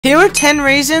Here are 10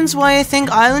 reasons why I think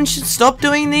Island should stop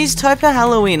doing these type of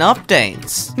Halloween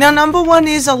updates. Now, number one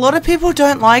is a lot of people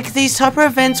don't like these type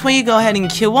of events where you go ahead and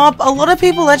queue up. A lot of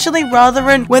people actually rather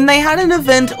when they had an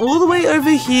event all the way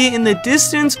over here in the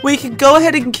distance where you could go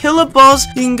ahead and kill a boss,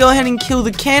 you can go ahead and kill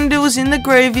the candles in the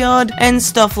graveyard and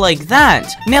stuff like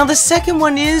that. Now, the second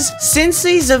one is, since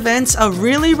these events are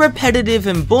really repetitive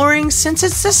and boring, since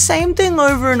it's the same thing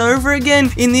over and over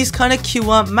again in these kind of queue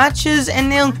up matches, and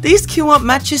now these queue up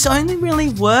matches only really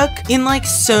work in like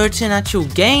certain actual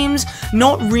games,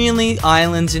 not really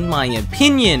islands in my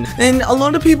opinion. And a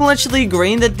lot of people actually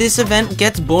agree that this event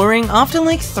gets boring after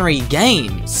like 3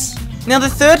 games. Now, the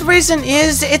third reason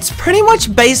is it's pretty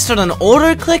much based on an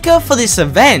auto clicker for this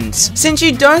event. Since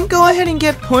you don't go ahead and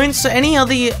get points for any of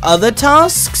the other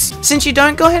tasks,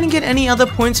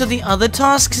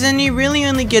 then you really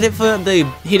only get it for the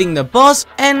hitting the boss,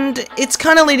 and it's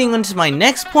kind of leading on to my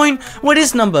next point, what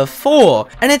is number 4.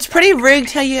 And it's pretty rigged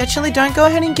how you actually don't go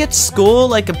ahead and get score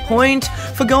like a point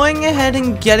for going ahead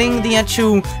and getting the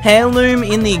actual heirloom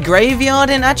in the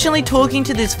graveyard and actually talking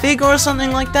to this figure or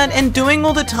something like that and doing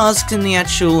all the tasks in the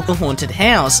actual haunted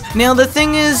house. Now, the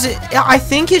thing is, I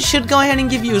think it should go ahead and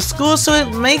give you a score, so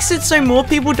it makes it so more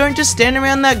people don't just stand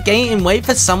around that gate and wait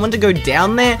for someone to go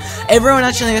down there. Everyone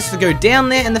actually has to go down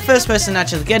there, and the first person to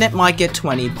actually get it might get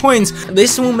 20 points.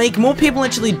 This will make more people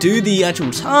actually do the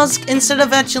actual task instead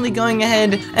of actually going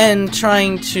ahead and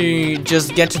trying to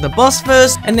just get to the boss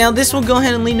first. And now this will go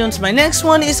ahead and lead on to my next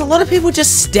one, is a lot of people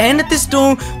just stand at this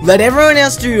door, let everyone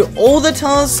else do all the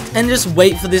tasks, and just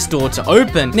wait for this door to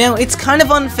open. Now, it's kind of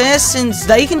unfair since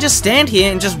they can just stand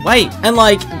here and just wait, and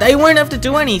like, they won't have to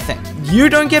do anything. You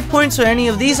don't get points for any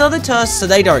of these other tasks, so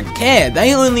they don't care.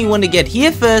 They only want to get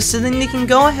here first, so then you can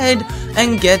go ahead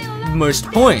and get most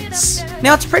points.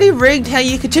 Now, it's pretty rigged how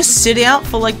you could just sit out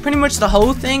for like pretty much the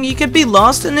whole thing. You could be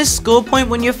last in this score point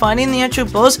when you're fighting the actual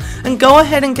boss and go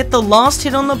ahead and get the last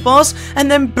hit on the boss,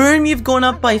 and then boom, you've gone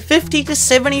up by 50 to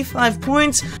 75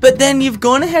 points, but then you've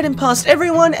gone ahead and passed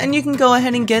everyone and you can go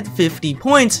ahead and get 50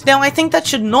 points. Now, I think that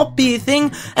should not be a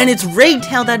thing, and it's rigged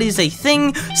how that is a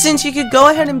thing, since you could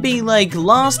go ahead and be like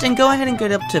last and go ahead and go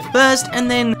up to first, and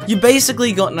then you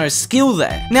basically got no skill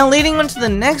there. Now, leading on to the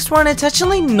next one, it's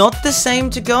actually not the same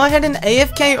to go ahead and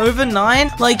AFK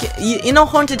overnight. Like, in a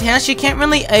haunted house, you can't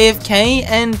really AFK,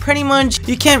 and pretty much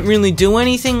you can't really do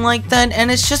anything like that, and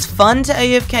it's just fun to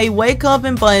AFK, wake up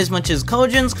and buy as much as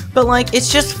cauldrons, but like,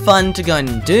 it's just fun to go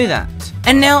and do that.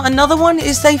 And now, another one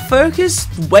is they focus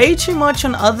way too much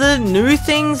on other new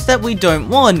things that we don't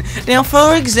want. Now,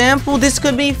 for example, this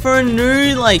could be for a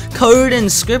new, like, code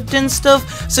and script and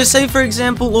stuff. So, say, for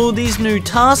example, all these new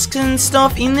tasks and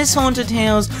stuff in this haunted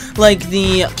house, like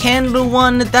the candle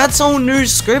one, that's all new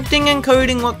scripting and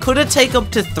coding, what could have taken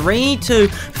up to 3 to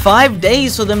 5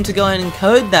 days for them to go ahead and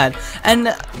code that.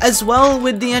 And as well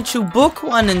with the actual book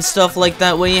one and stuff like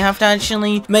that, where you have to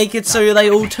actually make it so they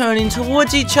all turn in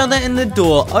towards each other and the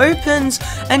door opens,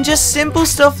 and just simple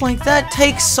stuff like that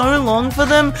takes so long for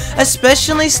them,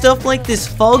 especially stuff like this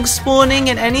fog spawning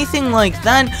and anything like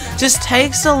that just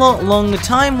takes a lot longer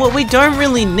time, what we don't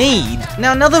really need.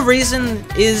 Now, another reason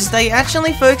is they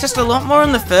actually focused a lot more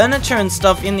on the furniture and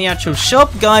stuff in the actual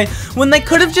shop guy, when they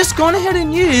could have just gone ahead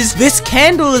and used this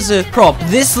candle as a prop,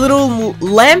 this little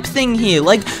lamp thing here.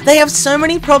 Like, they have so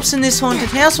many props in this haunted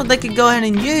house what they could go ahead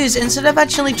and use instead of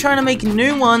actually trying to make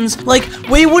new ones. Like,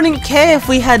 we wouldn't care if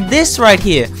we had this right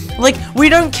here. Like, we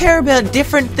don't care about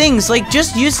different things. Like,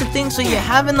 just use the things that you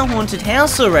have in the haunted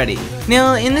house already.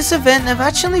 Now, in this event, they've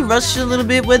actually rushed a little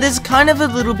bit where there's kind of a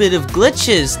little bit of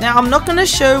glitches. Now, I'm not going to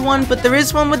show one, but there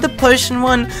is one with the potion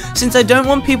one, since I don't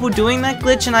want people doing that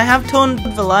glitch, and I have told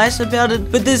Velias about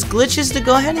it, but there's glitches to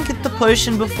go ahead and get the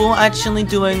potion before actually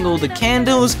doing all the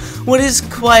candles, what is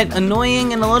quite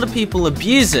annoying, and a lot of people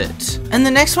abuse it. And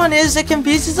the next one is it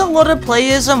confuses a lot of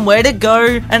players on where to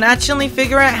go and actually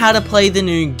figure out how to play the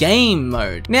new game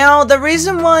mode. Now, the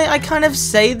reason why I kind of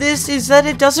say this is that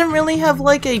it doesn't really have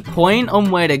like a point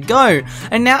on where to go.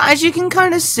 And now, as you can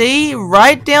kind of see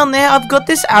right down there, I've got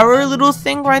this arrow little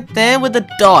thing right there with a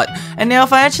dot. And now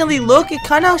if I actually look, it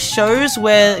kind of shows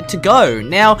where to go.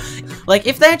 Now, like,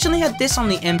 if they actually had this on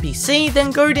the NPC,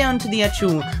 then go down to the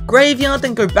actual graveyard,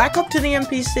 then go back up to the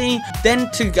NPC, then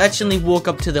to actually walk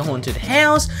up to the haunted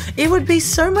house, it would be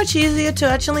so much easier to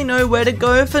actually know where to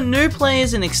go for new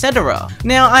players and etc.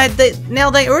 Now,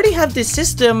 they already have this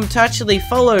system to actually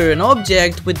follow an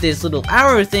object with this little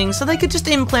arrow thing, so they could just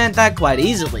implant that quite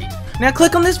easily. Now,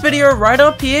 click on this video right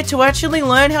up here to actually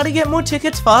learn how to get more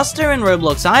tickets faster in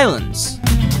Roblox Islands.